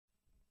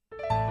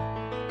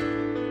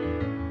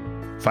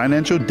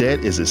Financial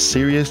debt is a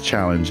serious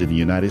challenge in the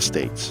United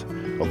States.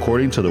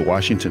 According to the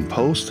Washington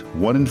Post,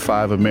 1 in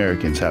 5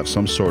 Americans have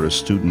some sort of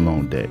student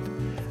loan debt.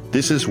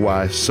 This is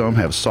why some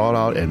have sought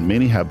out and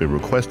many have been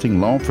requesting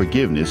loan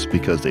forgiveness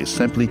because they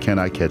simply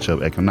cannot catch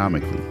up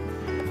economically.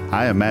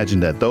 I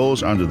imagine that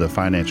those under the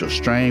financial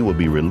strain will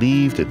be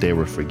relieved that they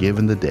were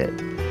forgiven the debt.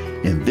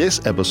 In this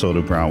episode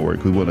of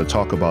Groundwork, we want to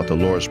talk about the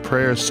Lord's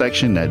Prayer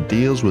section that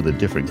deals with a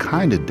different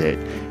kind of debt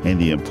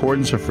and the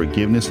importance of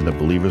forgiveness in a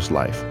believer's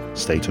life.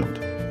 Stay tuned.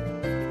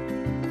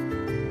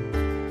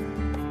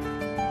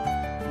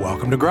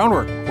 Welcome to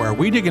Groundwork, where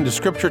we dig into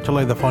Scripture to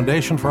lay the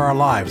foundation for our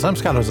lives. I'm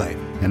Scott Jose.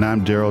 And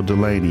I'm Daryl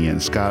Delaney.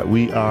 And Scott,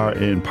 we are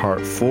in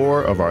part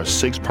 4 of our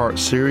 6-part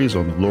series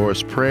on the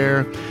Lord's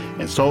Prayer.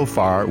 And so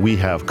far, we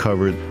have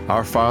covered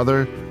Our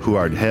Father, who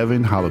art in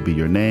heaven, hallowed be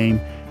your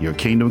name. Your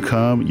kingdom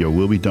come, your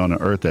will be done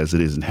on earth as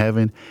it is in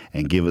heaven,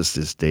 and give us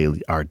this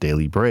our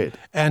daily bread.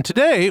 And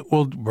today,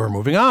 we're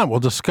moving on. We'll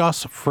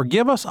discuss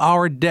forgive us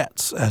our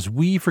debts as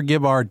we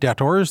forgive our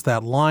debtors.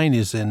 That line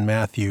is in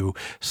Matthew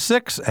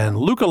 6 and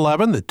Luke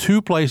 11, the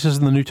 2 places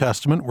in the New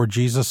Testament where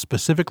Jesus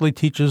specifically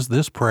teaches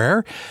this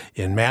prayer.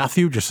 In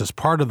Matthew, just as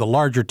part of the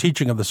larger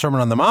teaching of the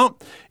Sermon on the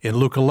Mount. In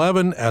Luke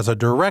 11, as a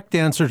direct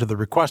answer to the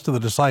request of the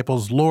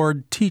disciples,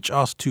 Lord, teach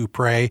us to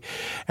pray.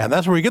 And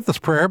that's where we get this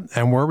prayer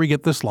and where we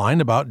get this line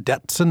about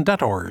debts and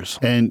debtors.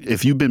 And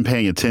if you've been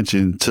paying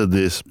attention to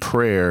this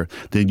prayer,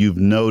 then you've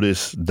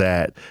noticed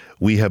that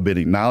we have been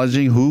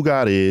acknowledging who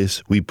God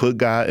is. We put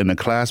God in a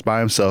class by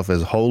himself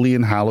as holy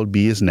and hallowed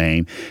be his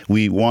name.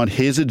 We want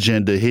his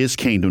agenda, his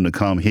kingdom to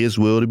come, his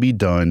will to be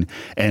done.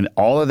 And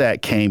all of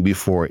that came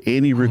before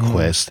any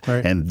request.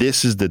 Right. And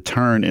this is the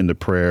turn in the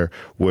prayer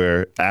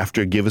where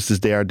after give us this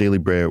day our daily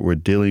bread, we're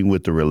dealing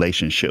with the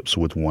relationships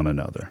with one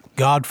another.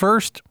 God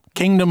first,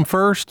 kingdom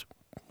first.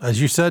 As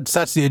you said,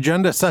 sets the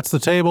agenda, sets the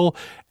table,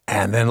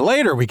 and then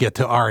later we get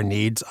to our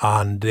needs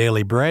on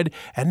daily bread.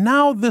 And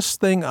now this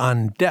thing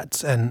on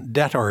debts and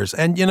debtors.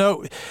 And,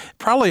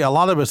 probably a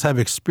lot of us have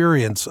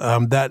experience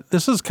that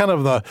this is kind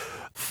of the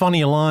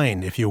funny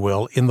line, if you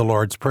will, in the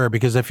Lord's Prayer.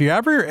 Because if you're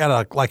ever at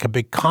a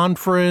big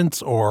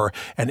conference or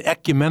an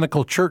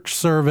ecumenical church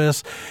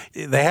service,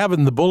 they have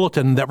in the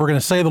bulletin that we're going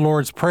to say the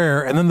Lord's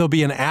Prayer, and then there'll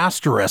be an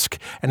asterisk,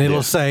 and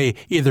it'll say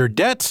either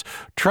debts,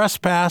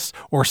 trespass,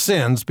 or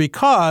sins,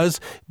 because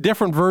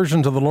different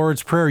versions of the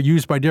Lord's Prayer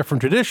used by different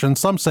traditions.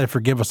 Some say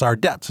forgive us our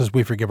debts as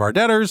we forgive our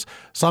debtors.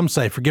 Some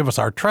say forgive us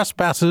our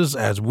trespasses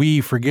as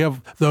we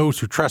forgive those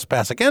who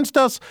trespass against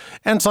us.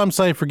 And some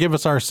say forgive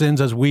us our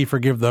sins as we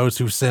forgive those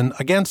who sin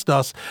against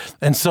us.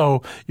 And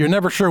so you're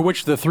never sure which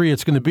of the 3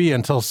 it's going to be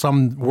until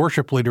some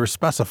worship leader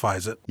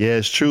specifies it. Yeah,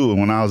 it's true.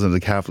 When I was in the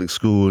Catholic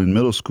school in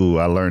middle school,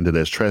 I learned it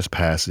as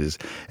trespasses.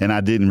 And I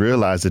didn't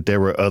realize that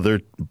there were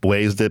other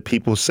ways that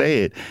people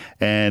say it.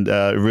 And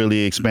it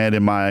really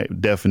expanded my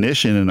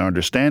definition and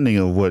understanding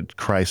of what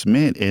Christ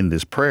meant in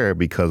this prayer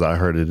because I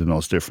heard it in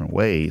those different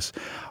ways.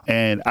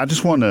 And I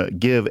just want to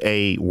give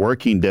a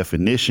working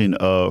definition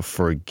of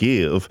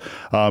forgive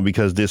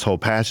because this whole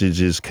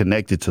passage is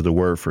connected to the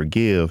word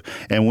forgive.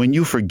 And when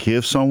you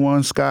forgive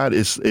someone, Scott,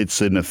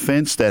 it's an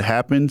offense that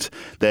happened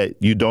that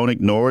you don't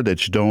ignore,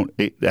 that you don't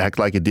act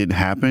like it didn't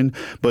happen,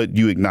 but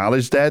you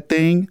acknowledge that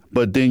thing.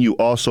 But then you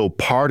also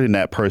pardon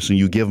that person.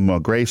 You give them a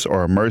grace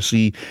or a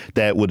mercy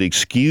that would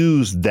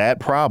excuse that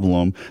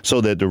problem so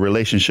that the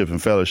relationship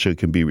and fellowship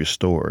can be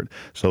restored.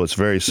 So it's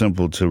very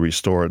simple to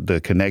restore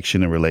the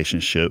connection and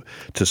relationship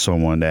to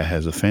someone that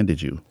has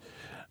offended you.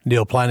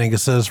 Neil Plantinga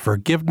says,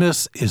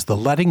 forgiveness is the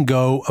letting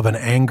go of an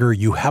anger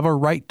you have a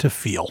right to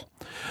feel.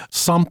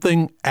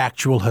 Something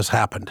actual has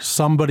happened.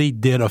 Somebody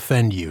did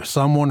offend you.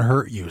 Someone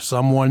hurt you.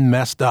 Someone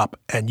messed up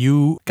and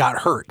you got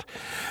hurt.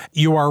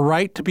 You are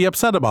right to be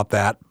upset about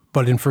that,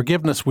 but in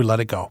forgiveness, we let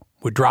it go.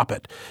 We drop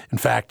it. In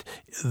fact,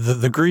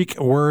 the Greek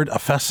word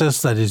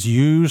aphesis that is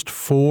used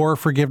for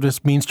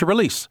forgiveness means to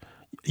release.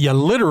 You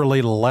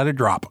literally let it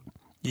drop.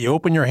 You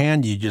open your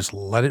hand, you just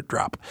let it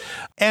drop.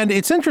 And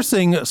it's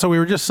interesting, so we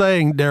were just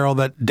saying, Daryl,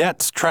 that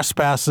debts,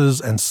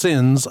 trespasses, and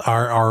sins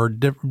are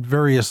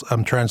various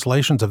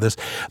translations of this.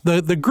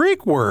 The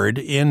Greek word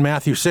in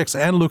Matthew 6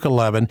 and Luke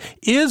 11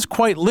 is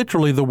quite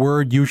literally the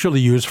word usually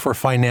used for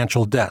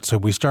financial debt. So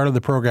we started the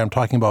program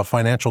talking about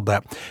financial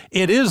debt.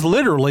 It is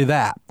literally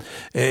that.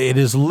 It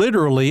is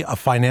literally a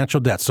financial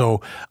debt. So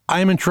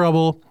I'm in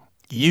trouble,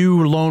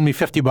 you loan me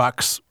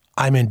 $50,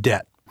 I'm in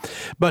debt.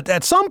 But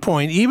at some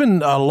point,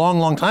 even a long,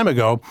 long time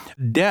ago,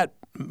 debt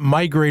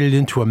migrated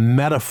into a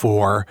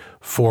metaphor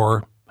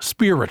for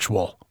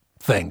spiritual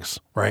things,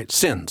 right?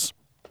 Sins,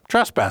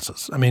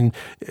 trespasses. I mean,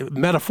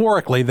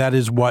 metaphorically, that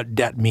is what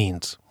debt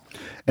means.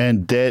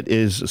 And debt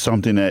is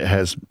something that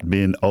has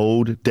been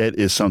owed. Debt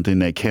is something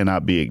that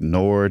cannot be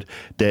ignored.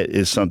 Debt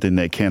is something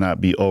that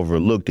cannot be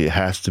overlooked. It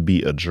has to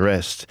be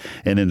addressed.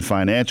 And in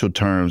financial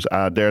terms,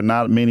 there are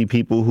not many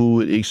people who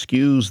would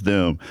excuse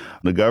them.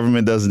 The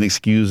government doesn't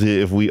excuse it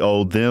if we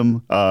owe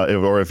them,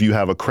 or if you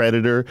have a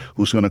creditor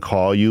who's going to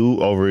call you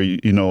over,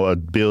 a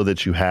bill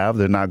that you have.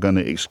 They're not going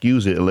to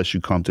excuse it unless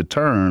you come to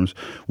terms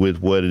with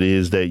what it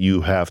is that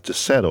you have to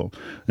settle.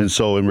 And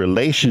so in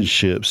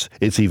relationships,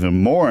 it's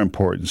even more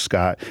important,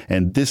 Scott.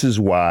 And this is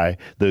why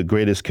the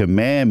greatest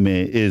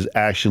commandment is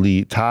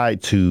actually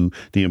tied to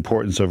the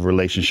importance of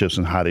relationships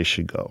and how they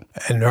should go.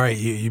 And all right,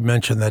 you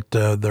mentioned that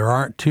there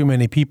aren't too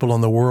many people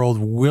in the world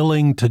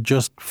willing to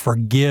just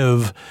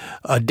forgive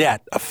a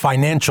debt, a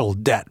financial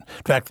debt.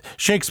 In fact,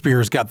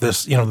 Shakespeare's got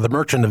this, The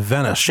Merchant of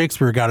Venice.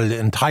 Shakespeare got an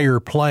entire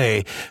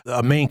play,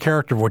 a main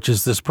character of which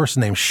is this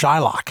person named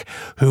Shylock,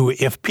 who,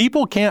 if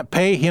people can't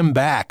pay him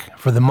back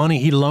for the money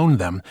he loaned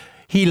them,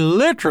 he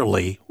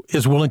literally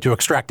is willing to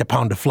extract a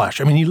pound of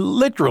flesh. I mean, he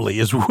literally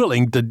is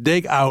willing to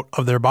dig out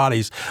of their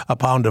bodies a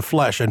pound of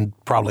flesh and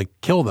probably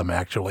kill them,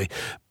 actually.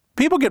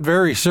 People get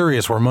very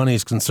serious where money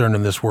is concerned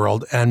in this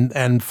world,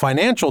 and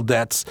financial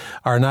debts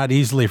are not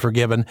easily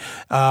forgiven.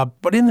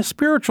 But in the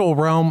spiritual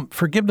realm,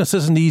 forgiveness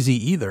isn't easy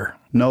either.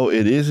 No,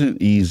 it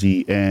isn't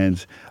easy.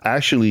 And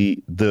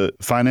actually, the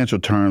financial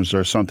terms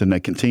are something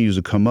that continues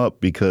to come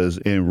up because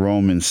in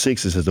Romans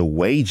 6, it says the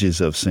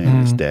wages of sin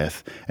is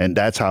death. And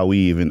that's how we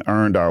even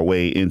earned our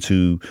way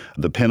into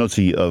the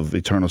penalty of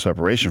eternal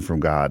separation from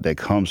God that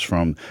comes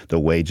from the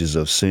wages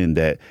of sin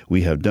that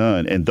we have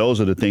done. And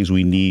those are the things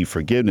we need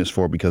forgiveness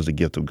for, because the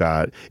gift of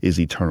God is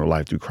eternal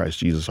life through Christ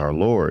Jesus our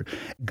Lord.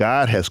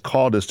 God has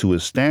called us to a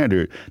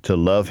standard to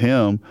love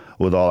him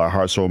with all our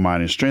heart, soul,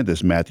 mind, and strength,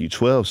 as Matthew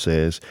 12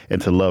 says, and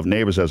to love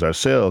neighbors as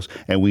ourselves.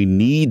 And we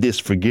need this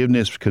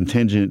forgiveness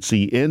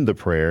contingency in the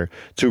prayer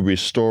to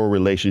restore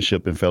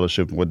relationship and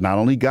fellowship with not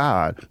only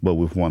God, but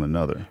with one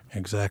another.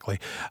 Exactly.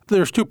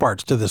 There's two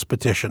parts to this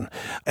petition.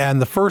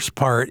 And the first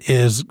part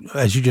is,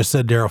 as you just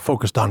said, Darrell,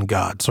 focused on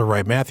God. So,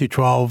 right, Matthew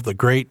 12, the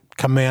great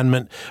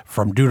commandment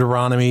from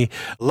Deuteronomy,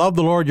 love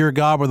the Lord your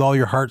God with all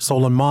your heart,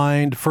 soul, and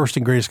mind. First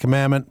and greatest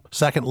commandment.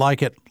 Second,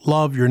 like it,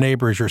 love your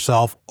neighbor as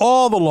yourself.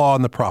 All the law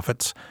and the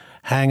prophets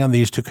hang on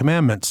these two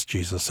commandments,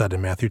 Jesus said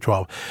in Matthew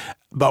 12.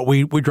 But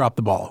we drop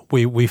the ball.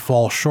 We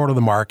fall short of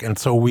the mark. And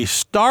so we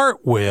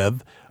start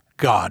with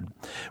God.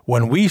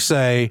 When we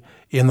say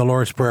in the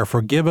Lord's Prayer,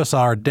 forgive us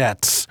our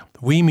debts,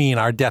 we mean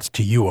our debts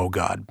to you, O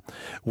God.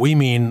 We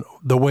mean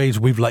the ways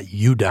we've let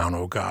you down,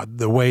 O God,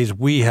 the ways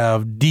we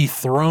have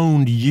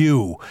dethroned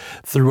you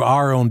through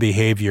our own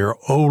behavior.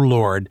 O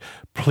Lord,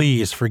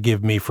 please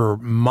forgive me for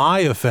my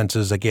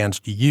offenses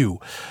against you.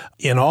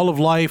 In all of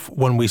life,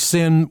 when we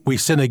sin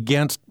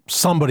against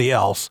somebody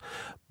else,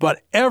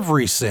 but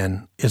every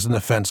sin is an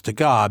offense to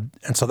God.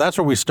 And so that's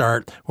where we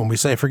start. When we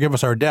say, forgive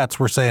us our debts,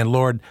 we're saying,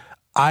 Lord,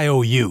 I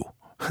owe you.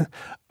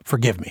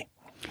 Forgive me.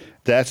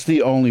 That's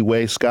the only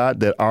way, Scott,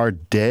 that our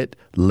debt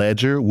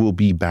ledger will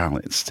be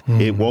balanced.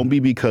 It won't be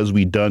because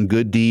we done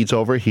good deeds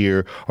over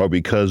here or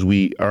because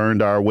we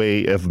earned our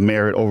way of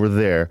merit over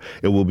there.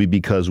 It will be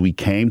because we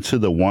came to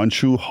the one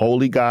true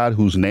holy God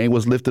whose name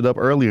was lifted up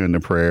earlier in the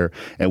prayer,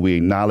 and we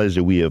acknowledge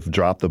that we have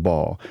dropped the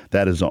ball.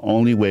 That is the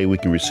only way we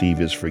can receive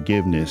his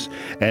forgiveness.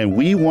 And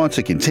we want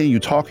to continue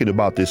talking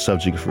about this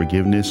subject of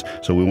forgiveness,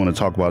 so we want to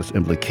talk about its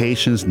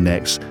implications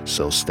next,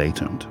 so stay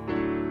tuned.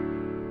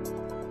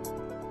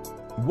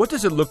 What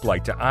does it look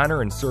like to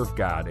honor and serve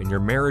God in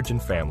your marriage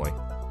and family?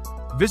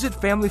 Visit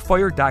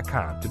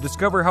FamilyFire.com to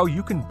discover how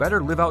you can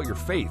better live out your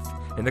faith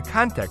in the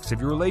context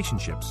of your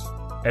relationships.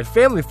 At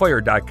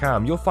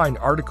FamilyFire.com, you'll find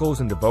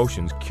articles and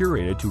devotions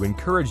curated to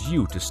encourage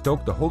you to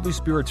stoke the Holy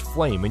Spirit's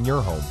flame in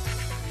your home.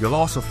 You'll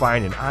also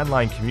find an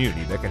online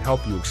community that can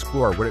help you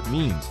explore what it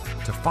means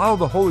to follow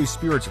the Holy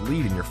Spirit's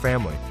lead in your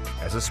family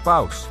as a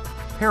spouse,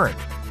 parent,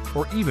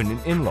 or even an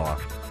in-law.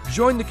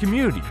 Join the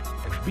community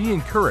and be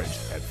encouraged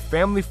at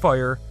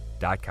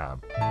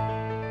FamilyFire.com.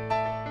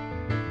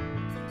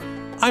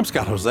 I'm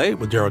Scott Jose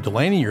with Darrell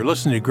Delaney. You're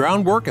listening to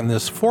Groundwork in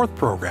this fourth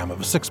program of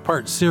a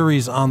six-part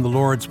series on the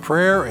Lord's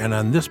Prayer. And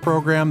on this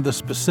program, the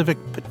specific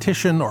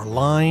petition or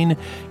line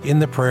in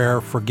the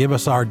prayer, forgive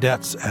us our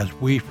debts as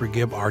we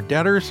forgive our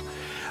debtors.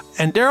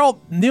 And Darrell,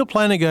 Neil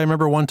Plantinga, I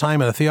remember one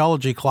time in a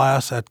theology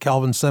class at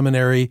Calvin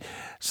Seminary,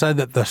 said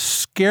that the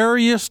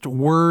scariest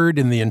word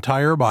in the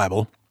entire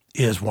Bible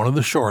is one of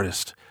the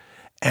shortest.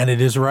 And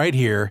it is right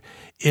here.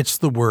 It's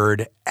the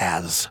word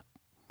as.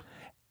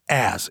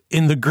 As.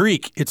 In the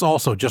Greek, it's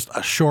also just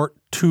a short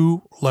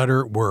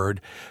two-letter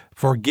word.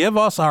 Forgive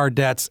us our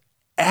debts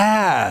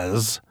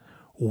as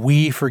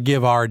we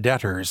forgive our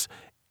debtors.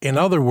 In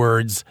other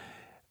words,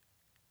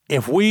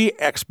 if we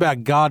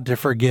expect God to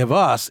forgive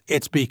us,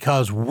 it's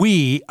because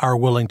we are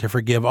willing to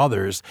forgive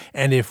others.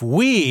 And if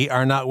we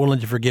are not willing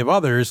to forgive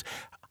others,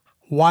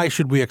 why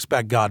should we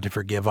expect God to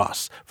forgive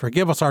us?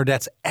 Forgive us our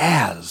debts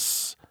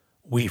as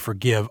we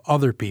forgive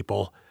other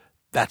people.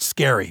 That's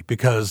scary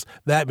because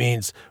that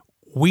means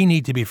we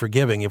need to be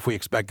forgiving if we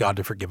expect God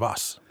to forgive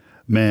us.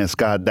 Man,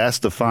 Scott, that's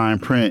the fine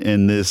print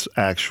in this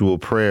actual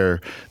prayer,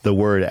 the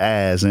word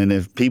as. And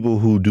if people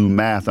who do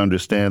math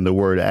understand the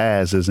word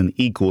as an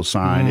equal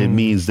sign, it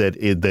means that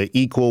the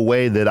equal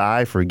way that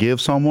I forgive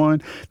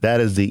someone, that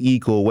is the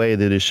equal way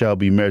that it shall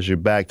be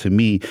measured back to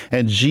me.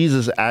 And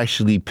Jesus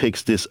actually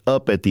picks this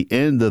up at the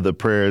end of the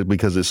prayer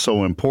because it's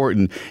so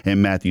important.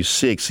 In Matthew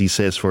 6, he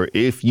says, for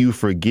if you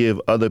forgive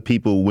other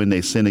people when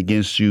they sin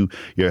against you,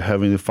 your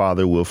heavenly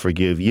Father will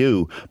forgive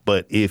you.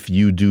 But if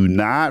you do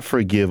not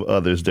forgive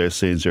others their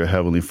sins, your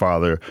heavenly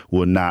Father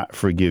will not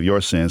forgive your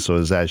sins. So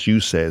as you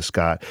said,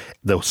 Scott,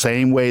 the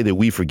same way that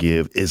we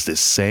forgive is the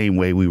same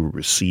way we will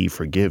receive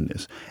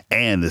forgiveness.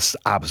 And this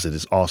opposite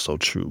is also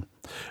true.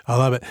 I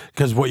love it,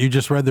 because what you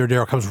just read there,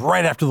 Daryl, comes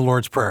right after the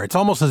Lord's Prayer. It's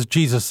almost as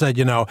Jesus said,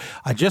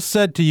 I just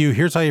said to you,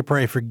 here's how you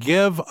pray,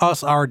 forgive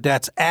us our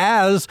debts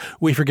as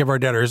we forgive our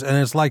debtors. And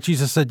it's like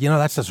Jesus said,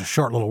 that's just a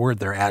short little word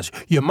there, as.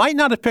 You might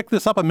not have picked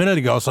this up a minute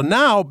ago. So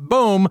now,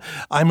 boom,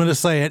 I'm going to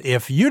say it.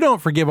 If you don't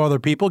forgive other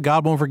people,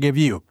 God won't forgive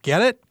you.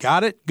 Get it?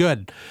 Got it?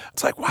 Good.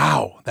 It's like,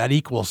 wow, that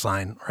equal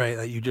sign, right,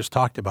 that you just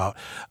talked about.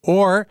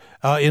 Or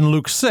in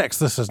Luke 6,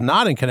 this is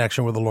not in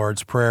connection with the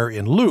Lord's Prayer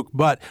in Luke,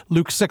 but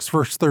Luke 6,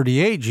 verse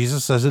 38,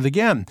 Jesus says it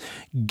again,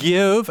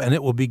 give and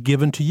it will be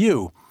given to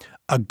you.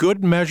 A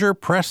good measure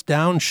pressed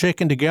down,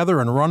 shaken together,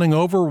 and running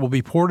over will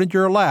be poured into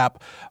your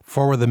lap,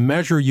 for with the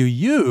measure you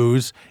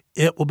use,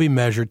 it will be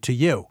measured to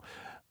you.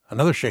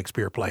 Another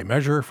Shakespeare play,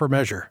 measure for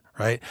measure,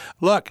 right?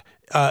 Look,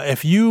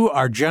 if you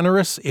are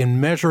generous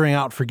in measuring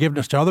out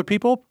forgiveness to other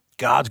people,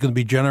 God's going to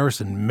be generous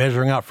in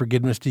measuring out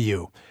forgiveness to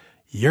you.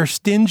 You're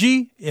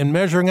stingy in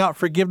measuring out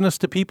forgiveness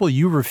to people,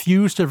 you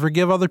refuse to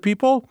forgive other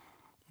people,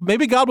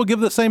 maybe God will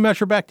give the same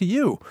measure back to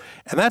you.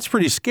 And that's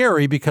pretty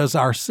scary because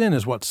our sin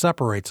is what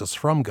separates us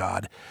from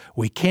God.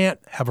 We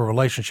can't have a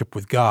relationship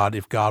with God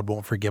if God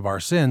won't forgive our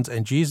sins.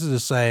 And Jesus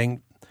is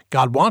saying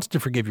God wants to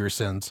forgive your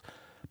sins,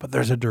 but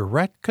there's a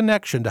direct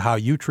connection to how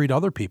you treat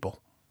other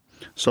people.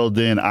 So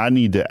then I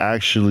need to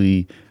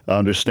actually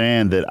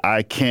understand that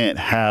I can't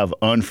have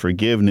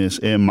unforgiveness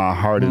in my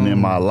heart and in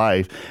my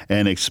life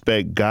and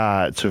expect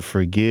God to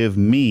forgive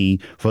me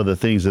for the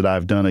things that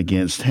I've done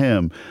against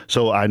him.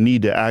 So I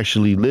need to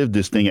actually live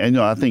this thing. And,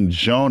 I think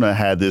Jonah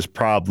had this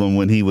problem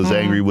when he was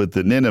angry with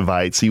the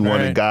Ninevites. He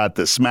wanted God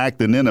to smack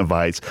the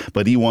Ninevites,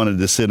 but he wanted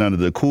to sit under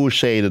the cool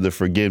shade of the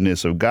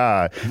forgiveness of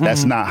God.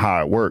 That's not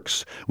how it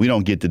works. We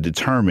don't get to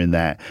determine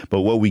that.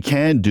 But what we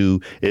can do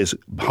is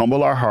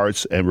humble our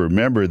hearts and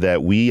remember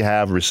that we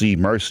have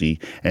received mercy,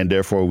 and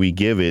therefore we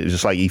give it,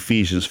 just like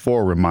Ephesians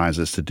 4 reminds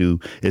us to do.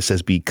 It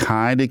says, be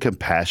kind and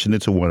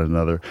compassionate to one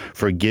another,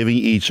 forgiving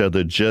each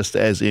other just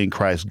as in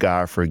Christ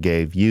God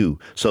forgave you.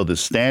 So the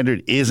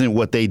standard isn't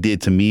what they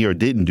did to me or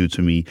didn't do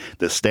to me.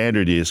 The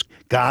standard is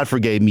God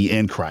forgave me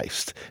in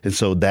Christ. And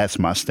so that's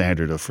my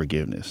standard of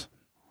forgiveness.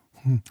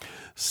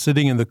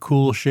 Sitting in the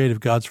cool shade of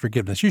God's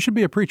forgiveness. You should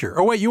be a preacher.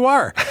 Oh, wait, you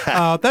are.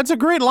 That's a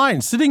great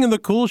line. Sitting in the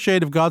cool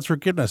shade of God's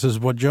forgiveness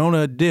is what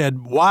Jonah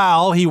did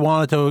while he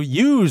wanted to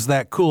use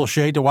that cool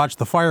shade to watch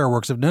the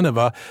fireworks of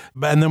Nineveh.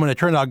 And then when it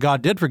turned out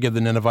God did forgive the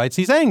Ninevites,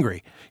 he's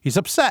angry. He's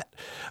upset.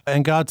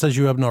 And God says,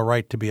 you have no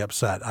right to be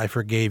upset. I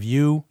forgave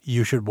you.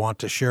 You should want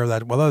to share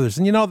that with others.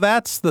 And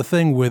that's the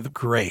thing with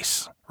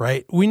grace.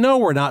 Right? We know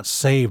we're not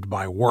saved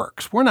by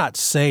works. We're not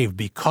saved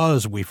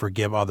because we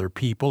forgive other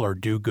people or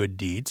do good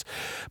deeds.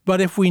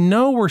 But if we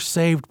know we're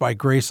saved by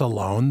grace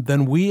alone,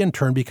 then we in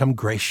turn become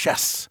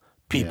gracious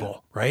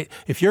people, right?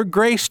 If you're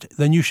graced,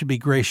 then you should be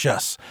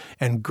gracious.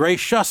 And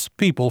gracious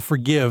people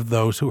forgive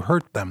those who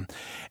hurt them.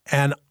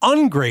 And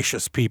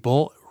ungracious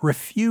people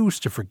refuse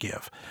to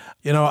forgive.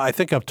 I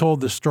think I've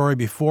told this story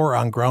before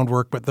on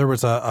Groundwork, but there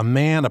was a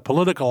man, a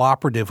political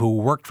operative who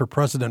worked for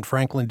President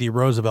Franklin D.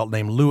 Roosevelt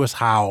named Lewis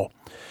Howe.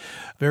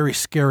 Very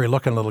scary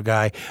looking little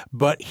guy,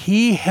 but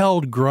he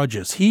held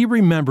grudges. He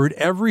remembered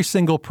every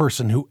single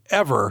person who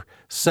ever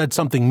said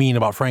something mean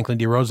about Franklin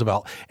D.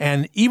 Roosevelt.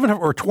 And even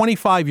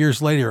 25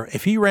 years later,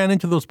 if he ran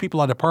into those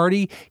people at a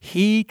party,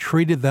 he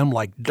treated them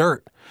like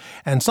dirt.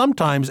 And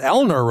sometimes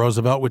Eleanor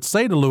Roosevelt would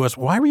say to Lewis,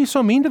 why were you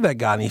so mean to that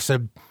guy? And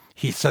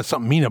he said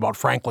something mean about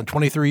Franklin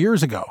 23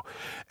 years ago.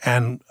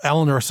 And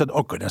Eleanor said,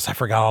 oh, goodness, I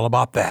forgot all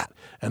about that.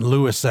 And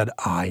Lewis said,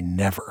 I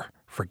never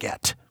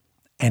forget.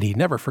 And he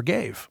never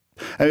forgave.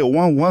 Hey,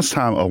 one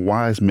time a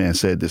wise man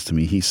said this to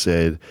me. He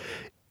said,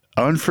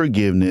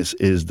 unforgiveness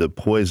is the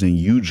poison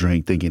you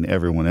drink thinking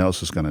everyone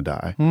else is going to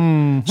die.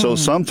 Mm-hmm. So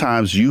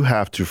sometimes you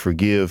have to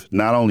forgive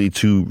not only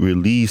to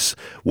release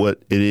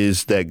what it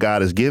is that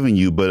God has given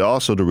you, but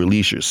also to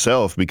release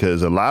yourself,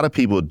 because a lot of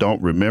people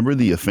don't remember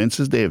the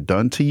offenses they have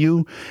done to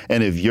you.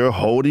 And if you're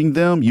holding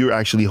them, you're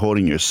actually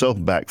holding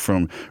yourself back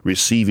from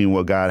receiving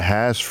what God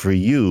has for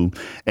you.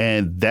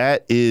 And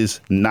that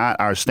is not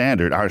our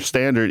standard. Our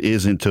standard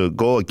isn't to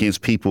go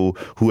against people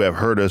who have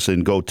hurt us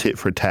and go tit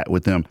for tat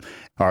with them.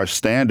 Our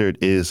standard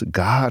is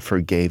God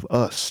forgave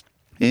us.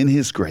 in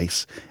his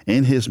grace,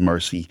 in his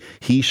mercy,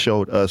 he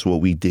showed us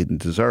what we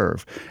didn't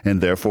deserve.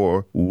 And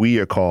therefore, we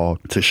are called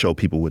to show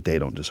people what they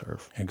don't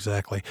deserve.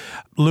 Exactly.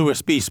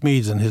 Lewis B.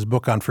 Smedes, in his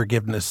book on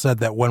forgiveness, said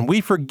that when we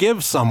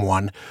forgive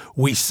someone,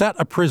 we set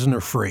a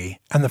prisoner free.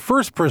 And the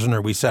first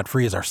prisoner we set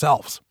free is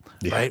ourselves.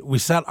 Yeah. Right? We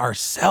set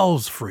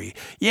ourselves free.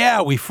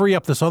 Yeah, we free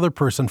up this other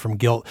person from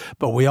guilt,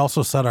 but we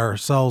also set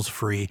ourselves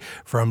free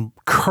from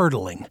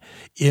curdling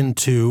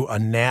into a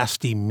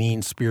nasty,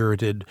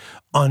 mean-spirited,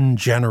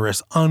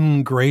 ungenerous,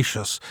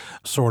 ungracious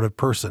sort of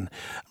person.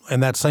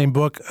 In that same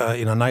book,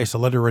 in a nice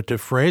alliterative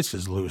phrase,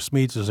 because Lewis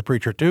Smedes is a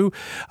preacher too,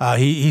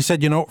 he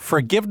said,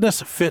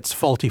 forgiveness fits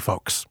faulty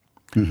folks.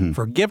 Mm-hmm.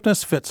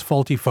 Forgiveness fits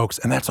faulty folks,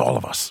 and that's all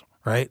of us.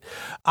 Right?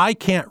 I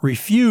can't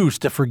refuse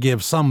to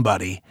forgive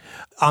somebody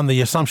on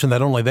the assumption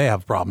that only they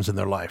have problems in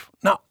their life.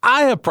 Now,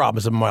 I have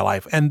problems in my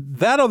life, and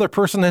that other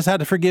person has had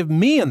to forgive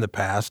me in the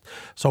past,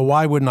 so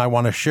why wouldn't I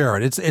want to share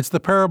it? It's the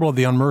parable of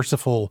the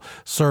unmerciful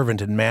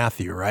servant in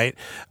Matthew, right?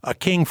 A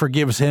king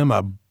forgives him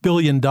a $1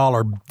 billion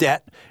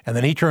debt, and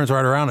then he turns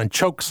right around and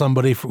chokes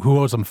somebody who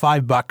owes him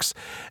 $5.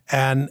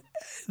 And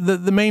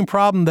the main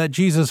problem that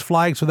Jesus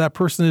flags for that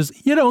person is,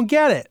 you don't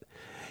get it.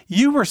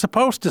 You were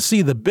supposed to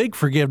see the big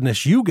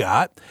forgiveness you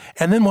got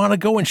and then want to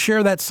go and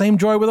share that same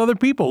joy with other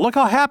people. Look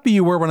how happy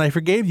you were when I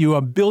forgave you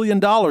 $1 billion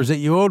that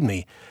you owed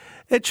me.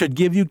 It should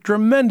give you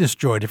tremendous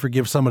joy to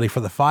forgive somebody for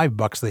the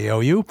 $5 they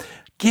owe you.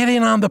 Get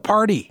in on the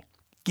party.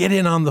 Get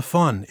in on the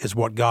fun is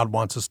what God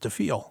wants us to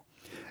feel.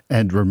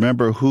 And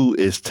remember who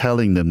is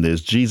telling them this.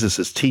 Jesus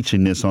is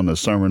teaching this on the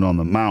Sermon on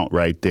the Mount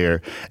right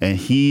there. And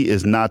he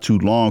is not too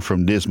long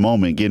from this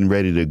moment getting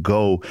ready to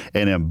go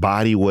and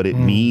embody what it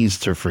means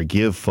to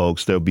forgive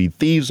folks. There'll be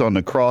thieves on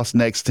the cross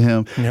next to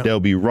him. Yep. There'll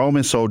be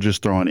Roman soldiers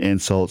throwing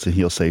insults, and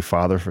he'll say,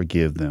 Father,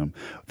 forgive them.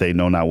 They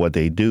know not what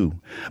they do.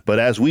 But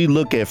as we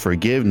look at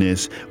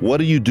forgiveness, what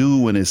do you do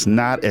when it's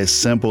not as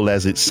simple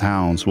as it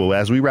sounds? Well,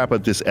 as we wrap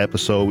up this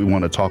episode, we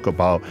want to talk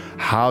about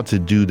how to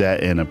do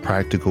that in a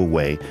practical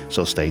way.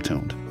 So stay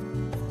tuned.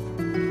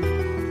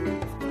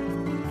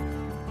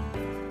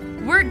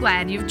 We're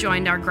glad you've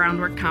joined our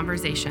Groundwork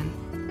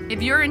conversation.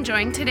 If you're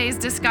enjoying today's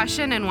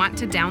discussion and want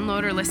to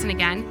download or listen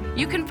again,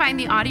 you can find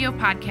the audio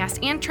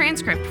podcast and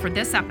transcript for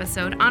this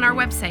episode on our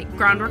website,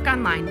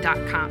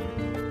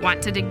 groundworkonline.com.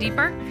 Want to dig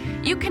deeper?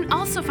 You can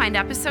also find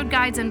episode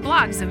guides and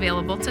blogs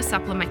available to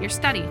supplement your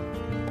study.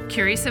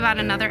 Curious about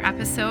another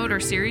episode or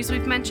series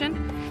we've mentioned?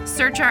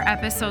 Search our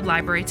episode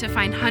library to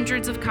find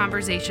hundreds of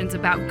conversations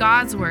about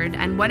God's Word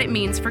and what it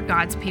means for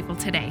God's people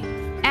today.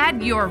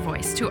 Add your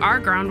voice to our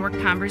Groundwork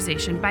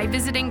conversation by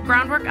visiting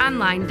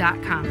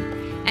groundworkonline.com.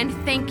 And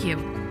thank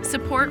you.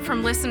 Support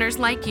from listeners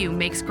like you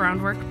makes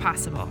Groundwork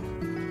possible.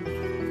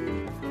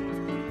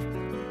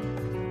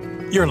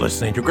 You're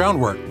listening to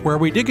Groundwork, where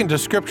we dig into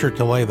Scripture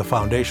to lay the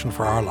foundation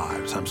for our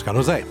lives. I'm Scott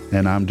Jose.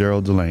 And I'm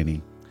Daryl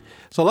Delaney.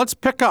 So let's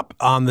pick up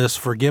on this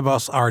forgive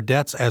us our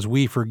debts as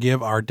we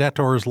forgive our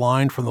debtors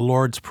line from the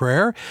Lord's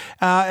Prayer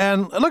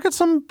and look at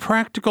some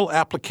practical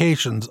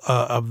applications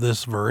of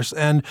this verse.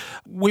 And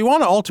we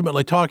want to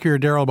ultimately talk here,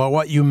 Daryl, about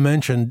what you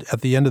mentioned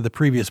at the end of the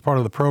previous part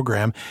of the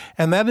program,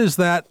 and that is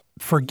that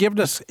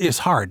forgiveness is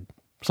hard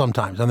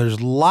sometimes. And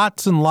there's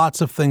lots and lots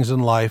of things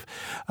in life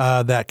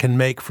that can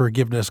make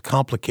forgiveness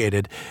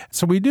complicated.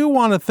 So we do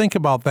want to think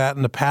about that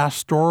in a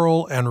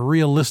pastoral and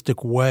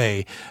realistic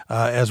way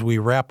as we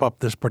wrap up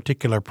this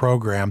particular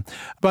program.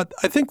 But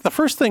I think the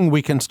first thing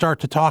we can start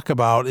to talk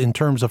about in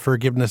terms of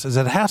forgiveness is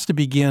it has to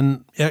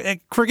begin,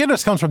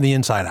 forgiveness comes from the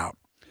inside out.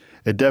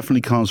 It definitely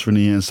comes from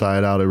the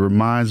inside out. It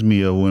reminds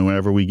me of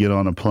whenever we get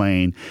on a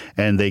plane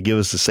and they give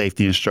us the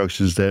safety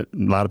instructions that a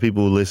lot of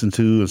people listen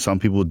to and some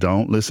people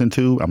don't listen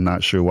to. I'm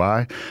not sure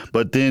why.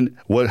 But then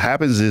what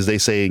happens is they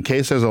say, in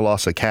case there's a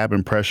loss of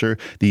cabin pressure,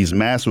 these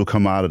masks will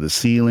come out of the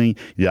ceiling.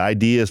 The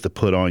idea is to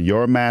put on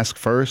your mask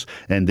first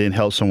and then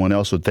help someone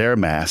else with their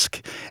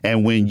mask.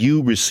 And when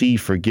you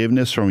receive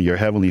forgiveness from your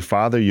Heavenly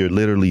Father, you're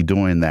literally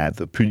doing that.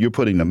 You're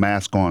putting the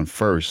mask on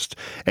first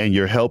and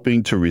you're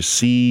helping to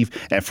receive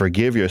and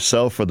forgive yourself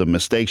for the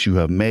mistakes you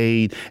have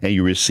made, and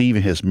you're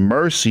receiving his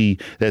mercy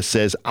that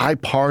says, I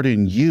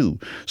pardon you,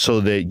 so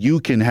that you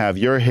can have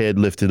your head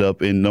lifted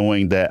up in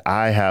knowing that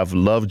I have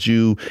loved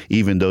you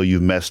even though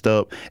you've messed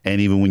up and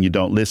even when you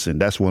don't listen.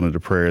 That's one of the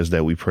prayers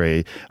that we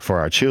pray for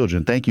our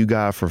children. Thank you,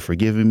 God, for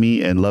forgiving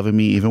me and loving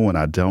me even when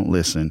I don't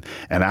listen.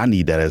 And I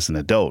need that as an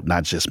adult,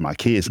 not just my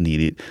kids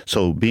need it.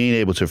 So being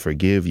able to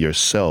forgive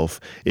yourself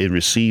and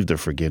receive the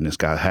forgiveness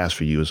God has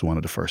for you is one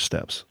of the first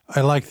steps. I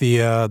like the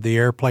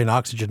airplane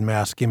oxygen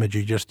mask image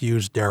you just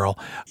used, Daryl.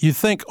 You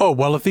think, oh,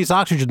 well, if these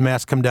oxygen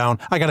masks come down,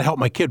 I got to help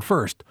my kid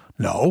first.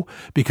 No,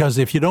 because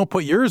if you don't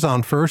put yours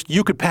on first,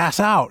 you could pass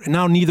out. And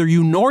now neither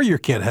you nor your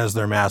kid has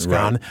their mask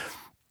on.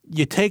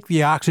 You take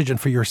the oxygen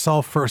for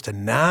yourself first,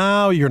 and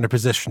now you're in a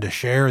position to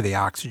share the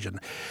oxygen.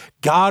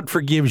 God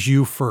forgives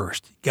you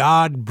first.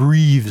 God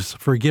breathes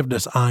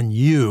forgiveness on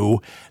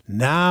you.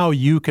 Now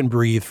you can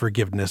breathe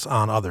forgiveness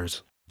on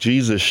others.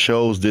 Jesus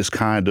shows this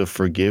kind of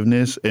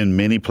forgiveness in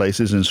many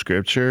places in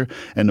Scripture.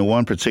 And the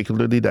one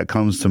particularly that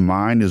comes to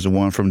mind is the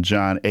one from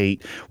John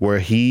 8, where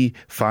he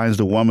finds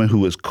the woman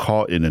who is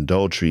caught in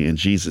adultery. And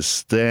Jesus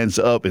stands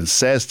up and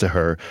says to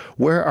her,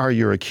 "Where are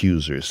your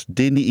accusers?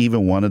 Didn't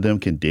even one of them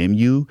condemn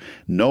you?"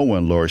 "No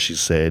one, Lord," she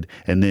said.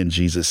 And then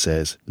Jesus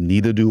says,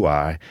 "Neither do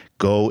I.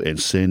 Go and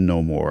sin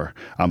no more."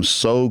 I'm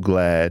so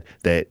glad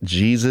that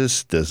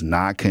Jesus does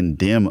not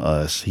condemn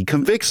us. He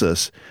convicts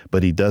us,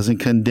 but he doesn't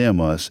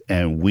condemn us,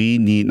 and we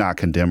need not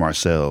condemn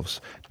ourselves.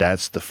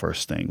 That's the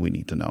first thing we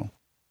need to know.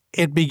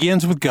 It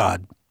begins with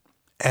God,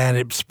 and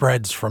it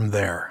spreads from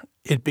there.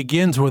 It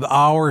begins with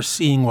our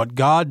seeing what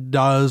God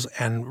does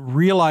and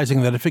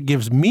realizing that if it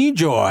gives me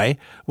joy,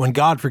 when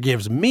God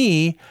forgives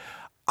me,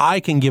 I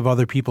can give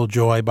other people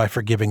joy by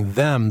forgiving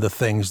them the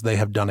things they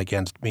have done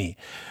against me.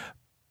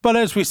 But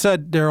as we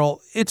said, Daryl,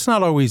 it's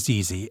not always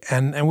easy.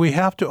 And we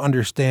have to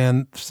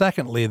understand,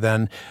 secondly,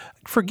 then,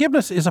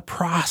 forgiveness is a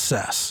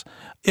process.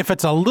 If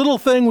it's a little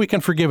thing, we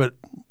can forgive it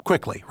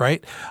quickly,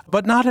 right?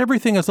 But not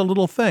everything is a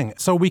little thing.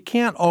 So we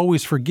can't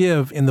always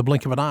forgive in the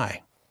blink of an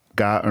eye.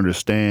 God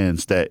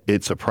understands that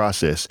it's a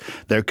process.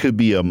 There could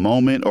be a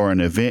moment or an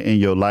event in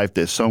your life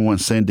that someone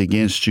sinned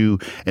against you,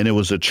 and it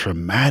was a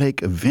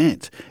traumatic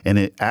event, and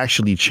it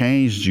actually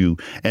changed you.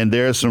 And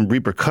there are some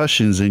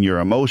repercussions in your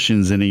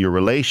emotions and in your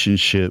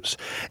relationships,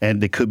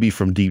 and it could be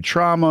from deep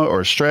trauma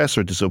or stress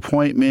or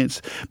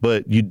disappointments.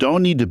 But you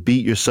don't need to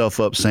beat yourself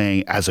up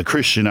saying, as a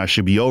Christian, I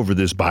should be over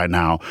this by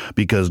now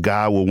because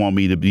God will want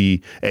me to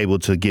be able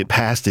to get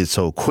past it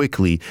so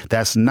quickly.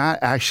 That's not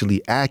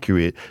actually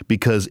accurate,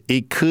 because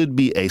it could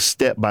be a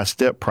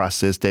step-by-step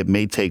process that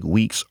may take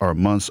weeks or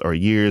months or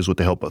years with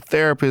the help of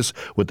therapists,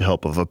 with the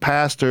help of a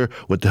pastor,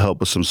 with the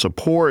help of some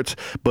support.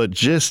 But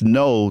just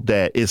know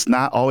that it's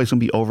not always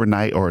going to be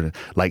overnight or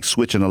like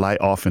switching a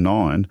light off and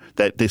on,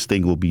 that this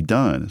thing will be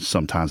done.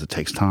 Sometimes it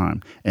takes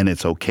time, and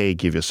it's okay.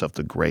 Give yourself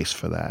the grace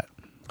for that.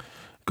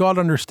 God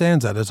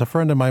understands that. As a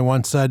friend of mine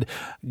once said,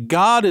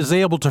 God is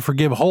able to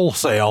forgive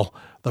wholesale.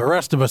 The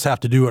rest of us have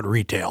to do it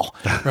retail,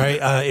 right?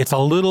 It's a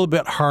little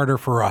bit harder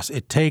for us.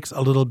 It takes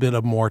a little bit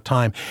of more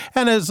time.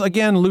 And as,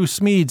 again, Lou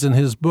Smedes in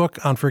his book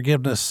on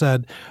forgiveness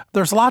said,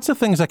 there's lots of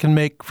things that can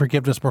make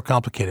forgiveness more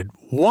complicated.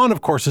 One,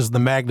 of course, is the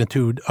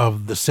magnitude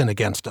of the sin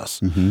against us.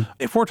 Mm-hmm.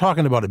 If we're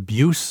talking about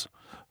abuse,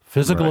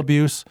 physical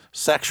abuse,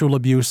 sexual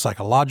abuse,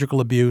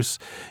 psychological abuse,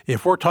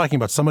 if we're talking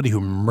about somebody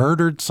who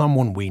murdered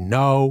someone we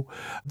know,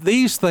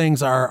 these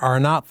things are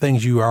not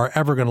things you are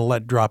ever going to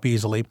let drop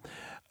easily.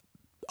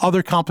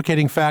 Other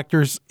complicating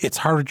factors, it's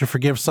harder to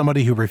forgive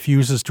somebody who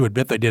refuses to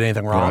admit they did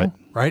anything wrong,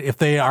 right? If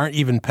they aren't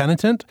even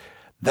penitent,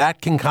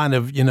 that can kind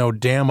of,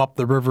 dam up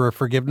the river of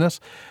forgiveness.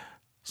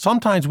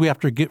 Sometimes we have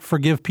to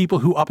forgive people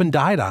who up and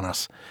died on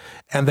us,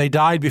 and they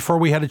died before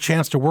we had a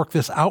chance to work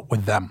this out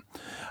with them.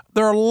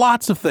 There are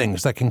lots of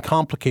things that can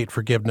complicate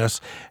forgiveness.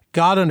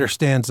 God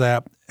understands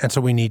that, and so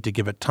we need to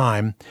give it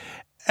time.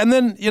 And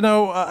then,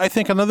 I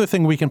think another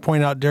thing we can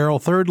point out, Daryl,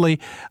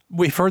 thirdly,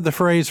 we've heard the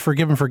phrase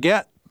forgive and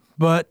forget,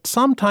 but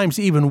sometimes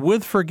even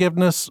with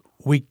forgiveness,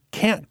 we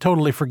can't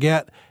totally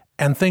forget,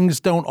 and things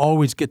don't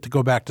always get to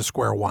go back to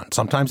square one.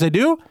 Sometimes they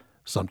do,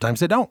 sometimes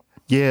they don't.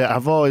 Yeah,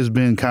 I've always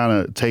been kind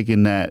of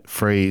taking that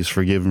phrase,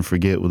 forgive and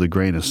forget, with a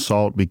grain of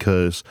salt,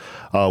 because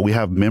we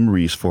have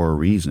memories for a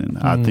reason.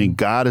 I think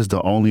God is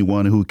the only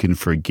one who can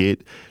forget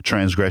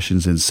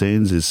transgressions and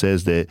sins. It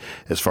says that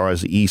as far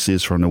as the east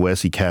is from the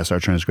west, he casts our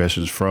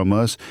transgressions from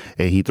us,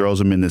 and he throws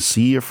them in the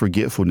sea of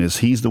forgetfulness.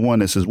 He's the one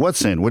that says, what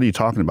sin? What are you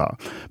talking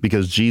about?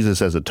 Because Jesus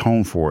has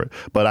atoned for it.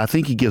 But I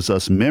think he gives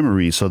us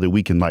memories so that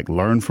we can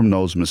learn from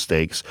those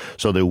mistakes,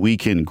 so that we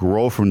can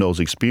grow from those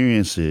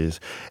experiences.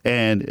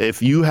 And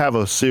if you have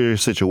a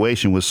serious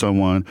situation with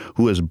someone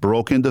who has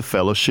broken the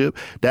fellowship,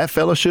 that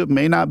fellowship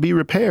may not be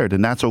repaired,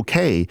 and that's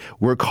okay.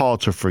 We're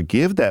called to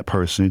forgive that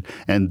person,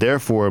 and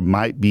therefore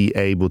might be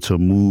able to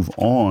move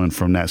on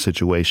from that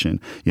situation.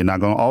 You're not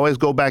going to always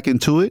go back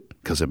into it,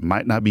 because it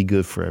might not be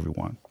good for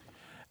everyone.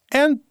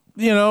 And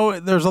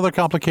there's other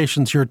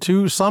complications here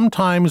too.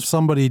 Sometimes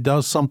somebody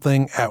does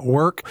something at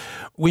work.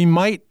 We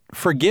might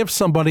forgive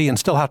somebody and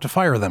still have to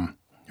fire them,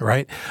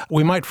 right?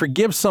 We might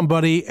forgive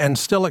somebody and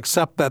still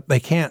accept that they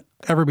can't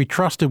ever be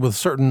trusted with a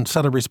certain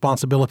set of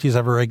responsibilities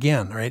ever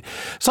again, right?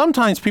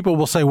 Sometimes people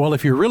will say, well,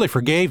 if you really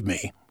forgave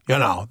me,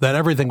 that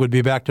everything would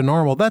be back to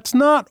normal. That's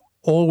not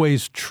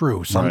always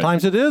true.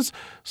 Sometimes it is,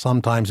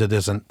 sometimes it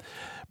isn't.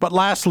 But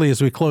lastly,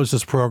 as we close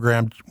this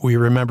program, we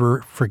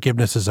remember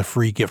forgiveness is a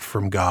free gift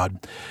from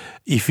God.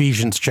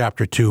 Ephesians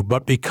chapter 2,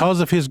 but because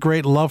of his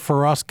great love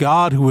for us,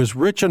 God, who is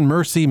rich in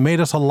mercy, made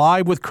us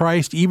alive with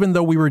Christ, even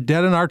though we were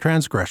dead in our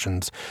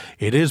transgressions.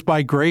 It is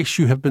by grace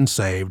you have been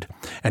saved.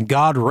 And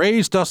God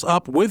raised us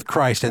up with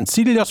Christ and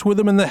seated us with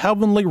him in the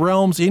heavenly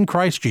realms in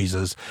Christ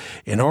Jesus,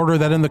 in order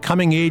that in the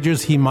coming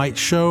ages he might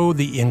show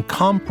the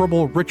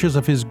incomparable riches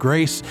of his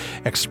grace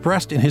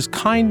expressed in his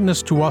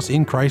kindness to us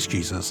in Christ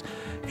Jesus.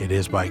 It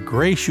is by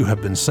grace you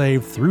have been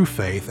saved through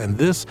faith, and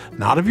this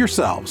not of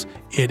yourselves.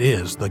 It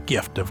is the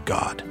gift of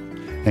God.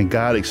 And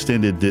God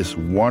extended this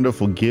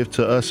wonderful gift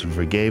to us and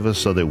forgave us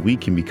so that we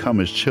can become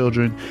his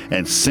children.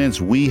 And since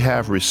we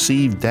have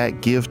received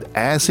that gift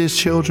as his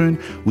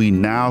children, we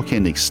now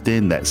can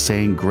extend that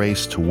same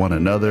grace to one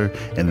another.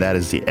 And that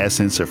is the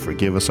essence of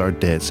forgive us our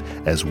debts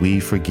as we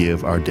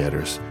forgive our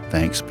debtors.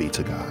 Thanks be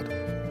to God.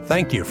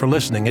 Thank you for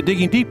listening and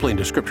digging deeply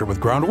into Scripture with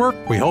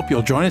Groundwork. We hope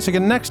you'll join us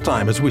again next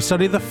time as we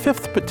study the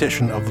 5th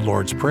petition of the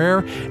Lord's Prayer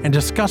and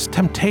discuss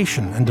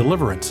temptation and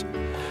deliverance.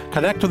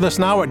 Connect with us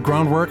now at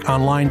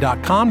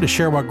groundworkonline.com to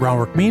share what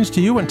Groundwork means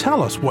to you and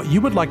tell us what you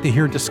would like to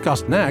hear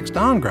discussed next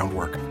on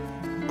Groundwork.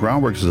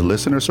 Groundwork is a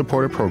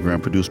listener-supported program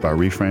produced by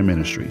Reframe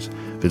Ministries.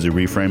 Visit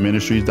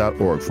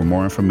reframeministries.org for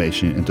more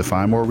information and to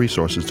find more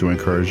resources to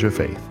encourage your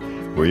faith.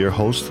 We're your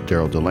hosts,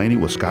 Daryl Delaney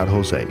with Scott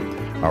Jose.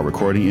 Our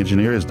recording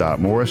engineer is Dot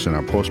Morris, and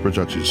our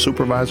post-production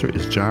supervisor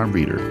is John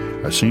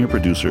Reeder. Our senior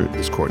producer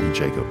is Courtney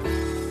Jacob.